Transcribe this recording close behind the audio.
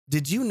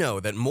Did you know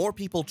that more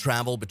people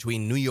travel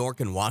between New York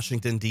and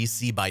Washington,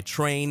 D.C. by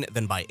train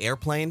than by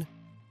airplane?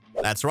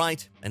 That's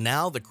right, and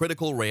now the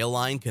critical rail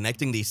line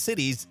connecting these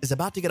cities is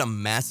about to get a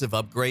massive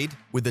upgrade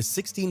with the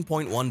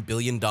 $16.1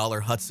 billion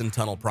Hudson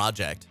Tunnel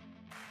project.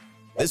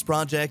 This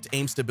project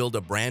aims to build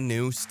a brand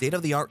new,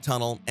 state-of-the-art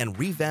tunnel and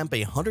revamp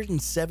a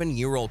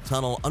 107-year-old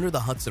tunnel under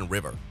the Hudson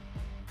River.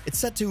 It's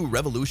set to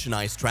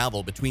revolutionize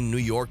travel between New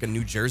York and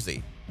New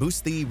Jersey,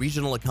 boost the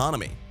regional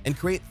economy, and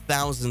create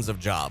thousands of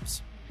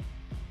jobs.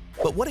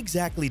 But what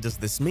exactly does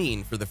this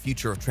mean for the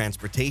future of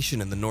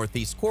transportation in the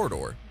Northeast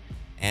Corridor?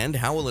 And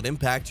how will it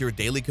impact your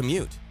daily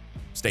commute?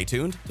 Stay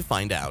tuned to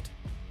find out.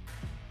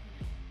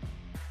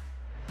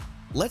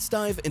 Let's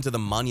dive into the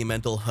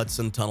monumental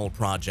Hudson Tunnel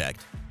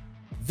project.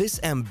 This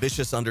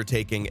ambitious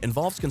undertaking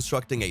involves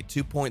constructing a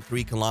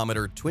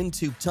 2.3-kilometer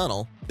twin-tube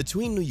tunnel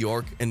between New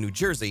York and New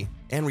Jersey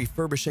and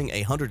refurbishing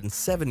a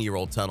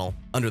 107-year-old tunnel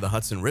under the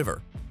Hudson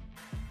River.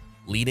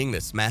 Leading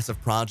this massive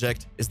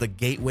project is the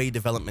Gateway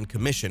Development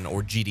Commission,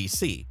 or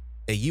GDC,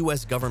 a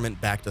U.S.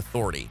 government-backed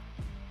authority.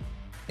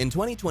 In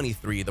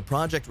 2023, the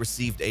project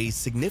received a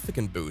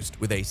significant boost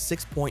with a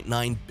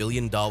 $6.9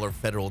 billion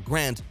federal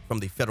grant from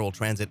the Federal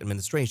Transit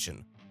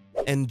Administration.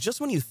 And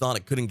just when you thought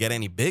it couldn't get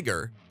any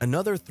bigger,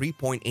 another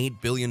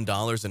 $3.8 billion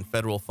in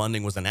federal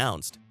funding was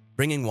announced,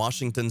 bringing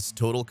Washington's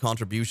total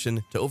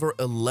contribution to over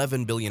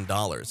 $11 billion.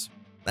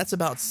 That's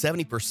about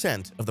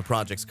 70% of the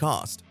project's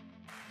cost.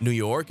 New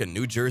York and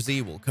New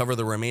Jersey will cover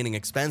the remaining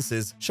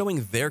expenses,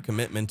 showing their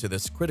commitment to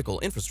this critical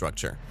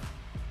infrastructure.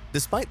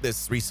 Despite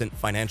this recent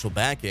financial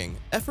backing,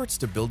 efforts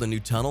to build a new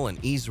tunnel and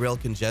ease rail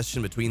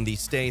congestion between these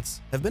states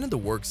have been in the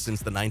works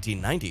since the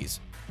 1990s.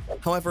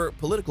 However,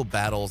 political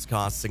battles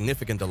caused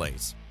significant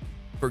delays.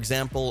 For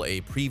example,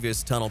 a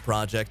previous tunnel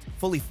project,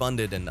 fully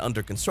funded and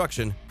under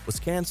construction, was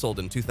canceled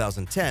in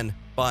 2010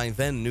 by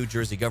then New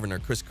Jersey Governor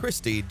Chris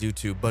Christie due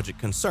to budget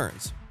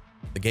concerns.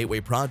 The Gateway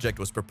project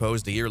was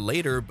proposed a year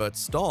later but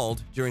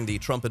stalled during the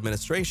Trump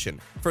administration,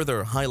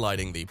 further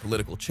highlighting the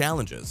political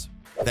challenges.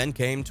 Then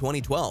came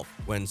 2012,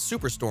 when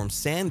Superstorm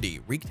Sandy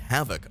wreaked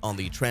havoc on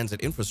the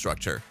transit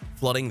infrastructure,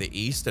 flooding the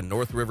East and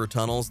North River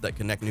tunnels that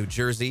connect New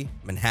Jersey,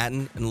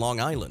 Manhattan, and Long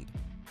Island.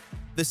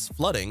 This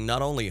flooding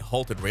not only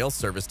halted rail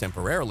service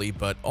temporarily,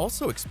 but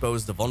also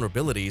exposed the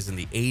vulnerabilities in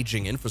the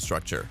aging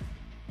infrastructure.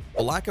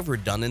 The lack of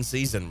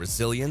redundancies and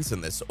resilience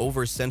in this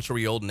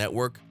over-century-old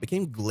network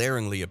became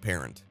glaringly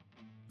apparent.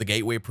 The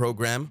Gateway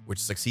program, which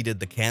succeeded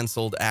the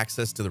canceled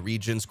Access to the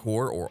Region's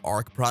Core, or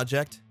ARC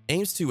project,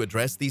 aims to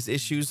address these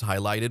issues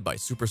highlighted by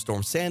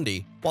Superstorm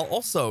Sandy, while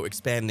also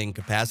expanding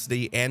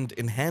capacity and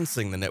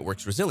enhancing the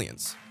network's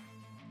resilience.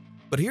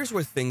 But here's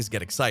where things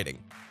get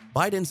exciting.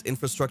 Biden's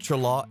infrastructure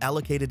law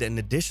allocated an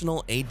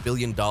additional $8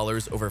 billion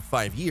over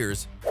 5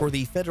 years for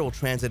the Federal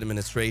Transit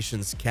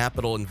Administration's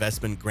Capital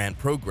Investment Grant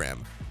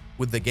Program,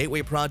 with the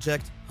Gateway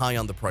project high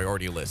on the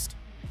priority list.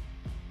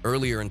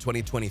 Earlier in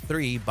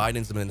 2023,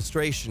 Biden's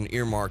administration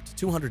earmarked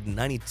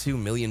 $292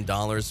 million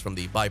from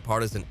the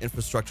bipartisan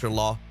infrastructure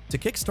law to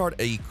kickstart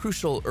a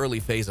crucial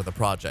early phase of the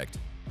project.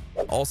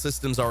 All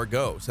systems are a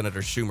go, Senator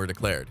Schumer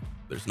declared.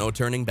 There's no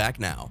turning back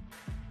now.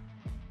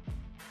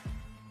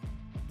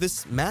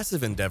 This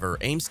massive endeavor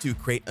aims to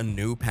create a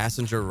new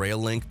passenger rail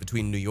link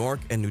between New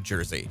York and New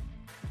Jersey.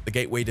 The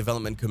Gateway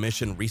Development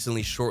Commission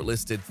recently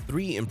shortlisted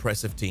 3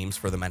 impressive teams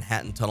for the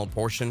Manhattan Tunnel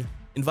portion,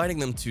 inviting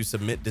them to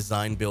submit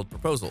design-build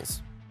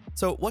proposals.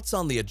 So what's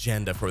on the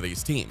agenda for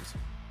these teams?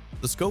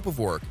 The scope of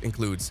work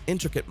includes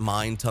intricate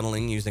mine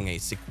tunneling using a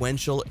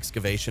sequential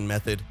excavation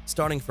method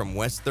starting from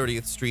West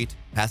 30th Street,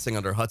 passing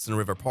under Hudson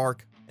River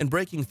Park, and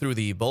breaking through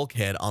the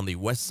bulkhead on the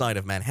west side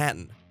of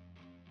Manhattan.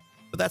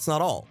 But that's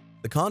not all.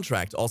 The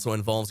contract also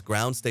involves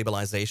ground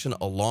stabilization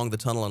along the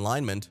tunnel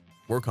alignment,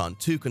 work on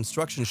 2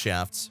 construction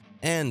shafts,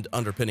 and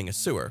underpinning a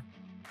sewer.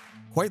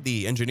 Quite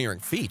the engineering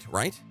feat,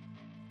 right?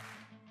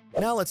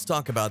 Now let's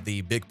talk about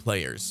the big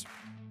players.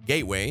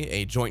 Gateway,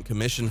 a joint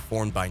commission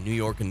formed by New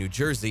York and New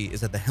Jersey,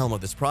 is at the helm of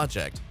this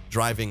project,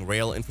 driving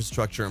rail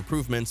infrastructure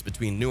improvements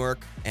between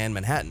Newark and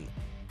Manhattan.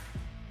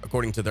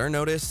 According to their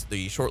notice,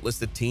 the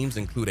shortlisted teams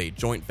include a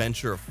joint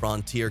venture of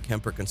Frontier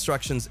Kemper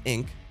Constructions,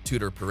 Inc.,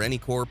 Tudor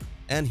Perenni Corp.,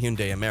 and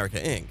Hyundai America,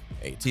 Inc.,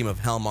 a team of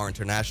Halmar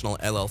International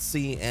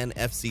LLC and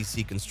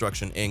FCC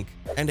Construction, Inc.,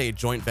 and a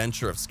joint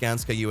venture of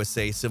Skanska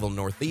USA Civil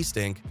Northeast,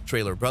 Inc.,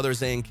 Trailer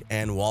Brothers, Inc.,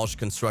 and Walsh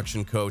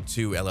Construction Co.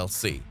 2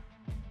 LLC.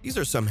 These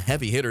are some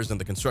heavy hitters in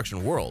the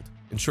construction world,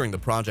 ensuring the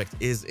project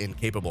is in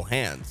capable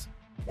hands.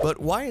 But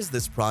why is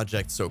this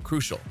project so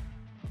crucial?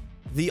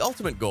 The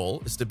ultimate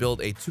goal is to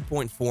build a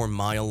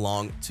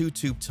 2.4-mile-long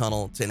 2-tube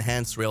tunnel to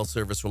enhance rail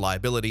service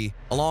reliability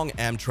along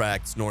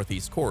Amtrak's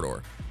Northeast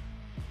Corridor.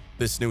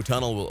 This new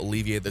tunnel will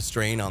alleviate the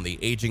strain on the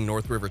aging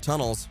North River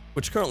tunnels,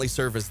 which currently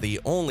serve as the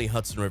only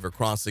Hudson River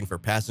crossing for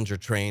passenger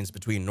trains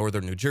between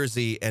northern New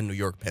Jersey and New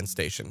York Penn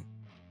Station.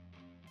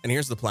 And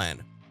here's the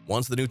plan.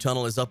 Once the new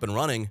tunnel is up and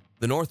running,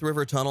 the North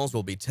River tunnels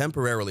will be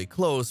temporarily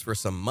closed for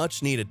some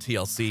much-needed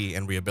TLC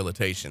and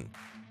rehabilitation.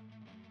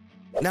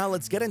 Now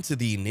let's get into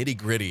the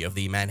nitty-gritty of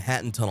the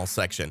Manhattan Tunnel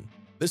section.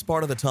 This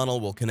part of the tunnel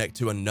will connect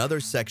to another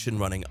section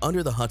running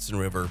under the Hudson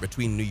River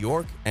between New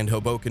York and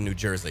Hoboken, New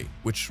Jersey,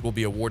 which will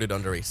be awarded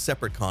under a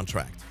separate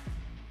contract.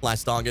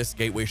 Last August,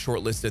 Gateway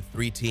shortlisted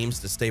 3 teams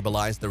to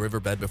stabilize the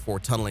riverbed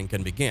before tunneling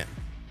can begin.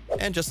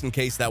 And just in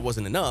case that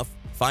wasn't enough,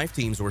 5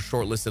 teams were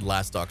shortlisted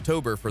last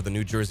October for the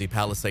New Jersey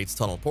Palisades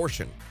tunnel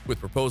portion, with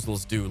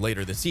proposals due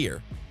later this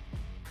year.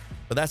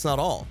 But that's not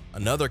all.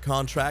 Another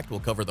contract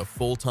will cover the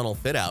full tunnel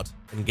fit-out,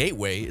 and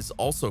Gateway is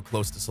also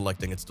close to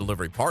selecting its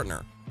delivery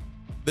partner.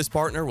 This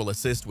partner will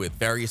assist with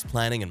various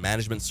planning and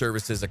management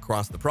services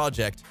across the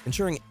project,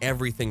 ensuring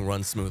everything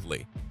runs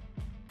smoothly.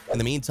 In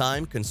the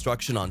meantime,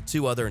 construction on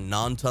 2 other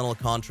non-tunnel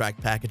contract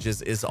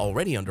packages is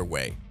already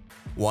underway.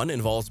 One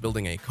involves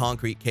building a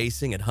concrete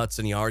casing at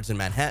Hudson Yards in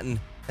Manhattan,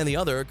 and the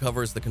other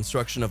covers the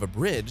construction of a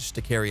bridge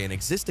to carry an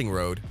existing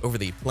road over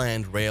the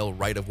planned rail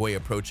right-of-way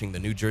approaching the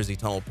New Jersey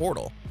Tunnel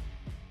portal.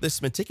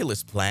 This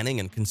meticulous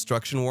planning and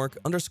construction work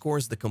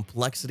underscores the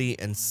complexity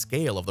and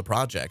scale of the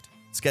project,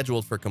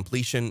 scheduled for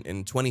completion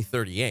in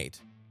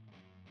 2038.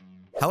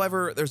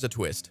 However, there's a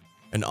twist.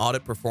 An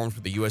audit performed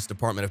for the U.S.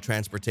 Department of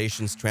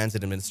Transportation's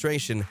Transit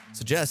Administration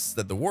suggests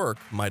that the work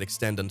might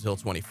extend until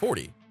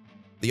 2040.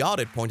 The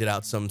audit pointed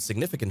out some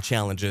significant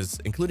challenges,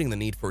 including the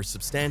need for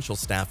substantial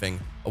staffing,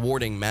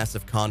 awarding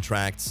massive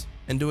contracts,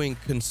 and doing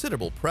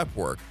considerable prep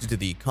work due to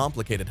the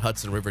complicated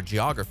Hudson River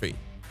geography.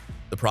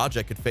 The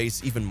project could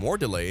face even more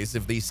delays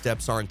if these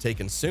steps aren't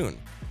taken soon.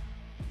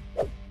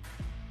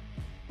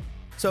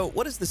 So,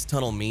 what does this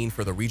tunnel mean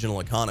for the regional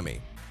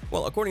economy?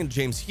 Well, according to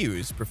James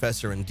Hughes,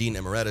 professor and dean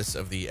emeritus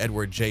of the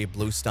Edward J.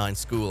 Bluestein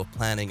School of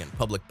Planning and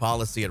Public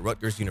Policy at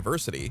Rutgers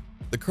University,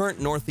 the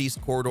current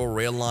Northeast Corridor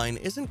rail line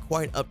isn't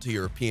quite up to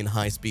European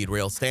high-speed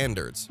rail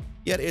standards,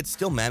 yet it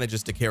still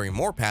manages to carry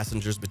more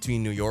passengers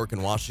between New York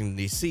and Washington,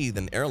 D.C.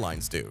 than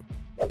airlines do.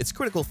 It's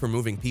critical for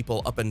moving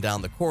people up and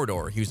down the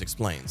corridor, Hughes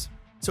explains.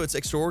 So it's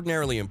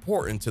extraordinarily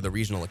important to the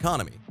regional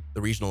economy.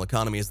 The regional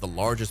economy is the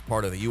largest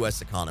part of the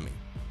U.S. economy.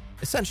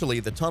 Essentially,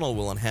 the tunnel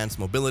will enhance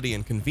mobility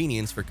and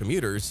convenience for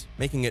commuters,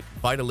 making it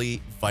vitally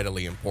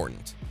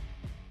important.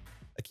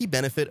 A key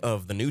benefit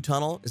of the new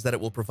tunnel is that it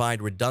will provide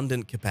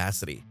redundant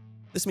capacity.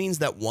 This means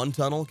that one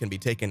tunnel can be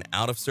taken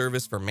out of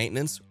service for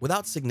maintenance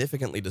without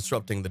significantly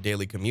disrupting the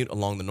daily commute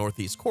along the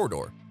Northeast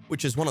Corridor,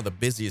 which is one of the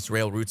busiest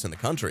rail routes in the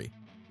country.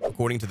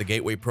 According to the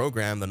Gateway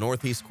program, the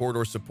Northeast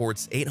Corridor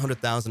supports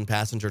 800,000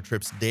 passenger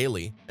trips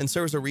daily and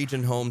serves a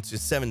region home to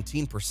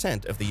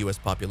 17% of the U.S.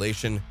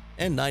 population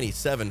and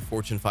 97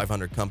 Fortune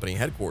 500 company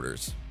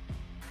headquarters.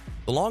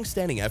 The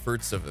long-standing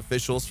efforts of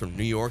officials from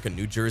New York and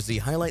New Jersey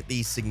highlight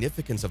the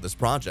significance of this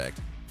project.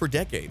 For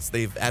decades,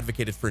 they've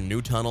advocated for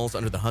new tunnels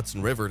under the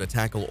Hudson River to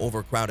tackle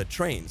overcrowded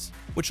trains,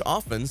 which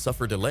often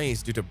suffer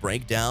delays due to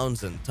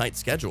breakdowns and tight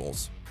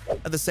schedules.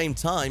 At the same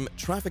time,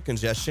 traffic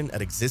congestion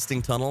at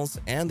existing tunnels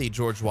and the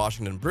George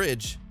Washington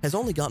Bridge has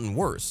only gotten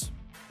worse.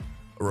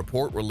 A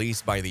report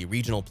released by the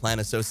Regional Plan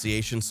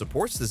Association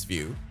supports this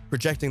view,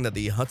 projecting that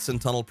the Hudson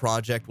Tunnel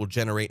project will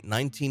generate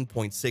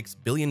 $19.6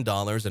 billion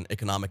in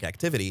economic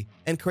activity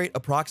and create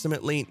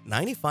approximately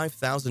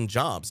 95,000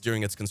 jobs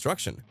during its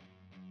construction.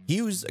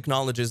 Hughes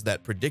acknowledges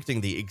that predicting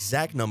the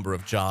exact number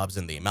of jobs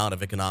and the amount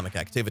of economic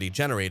activity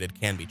generated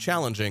can be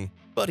challenging,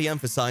 but he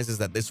emphasizes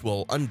that this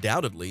will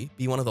undoubtedly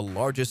be one of the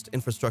largest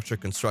infrastructure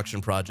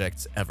construction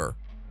projects ever.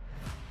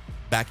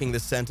 Backing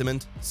this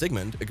sentiment,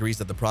 Sigmund agrees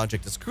that the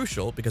project is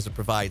crucial because it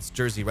provides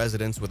Jersey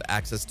residents with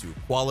access to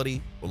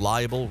quality,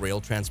 reliable rail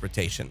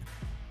transportation.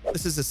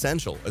 This is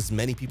essential as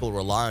many people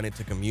rely on it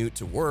to commute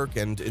to work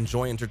and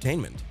enjoy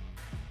entertainment.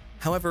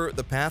 However,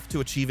 the path to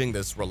achieving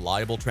this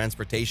reliable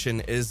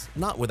transportation is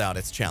not without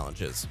its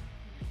challenges.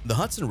 The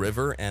Hudson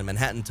River and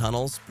Manhattan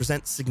tunnels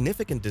present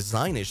significant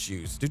design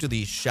issues due to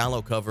the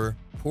shallow cover,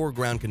 poor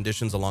ground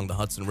conditions along the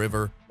Hudson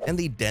River, and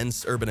the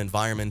dense urban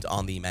environment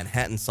on the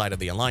Manhattan side of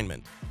the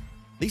alignment.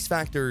 These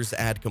factors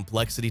add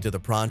complexity to the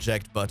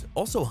project but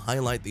also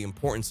highlight the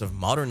importance of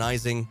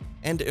modernizing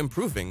and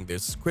improving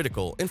this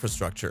critical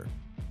infrastructure.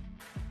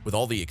 With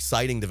all the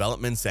exciting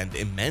developments and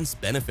immense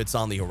benefits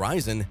on the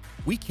horizon,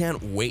 we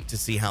can't wait to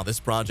see how this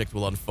project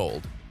will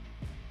unfold.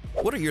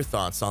 What are your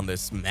thoughts on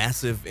this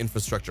massive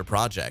infrastructure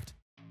project?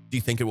 Do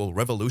you think it will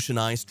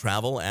revolutionize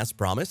travel as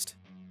promised?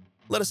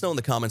 Let us know in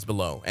the comments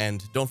below,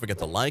 and don't forget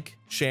to like,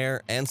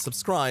 share, and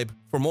subscribe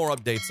for more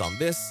updates on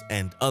this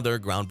and other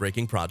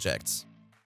groundbreaking projects.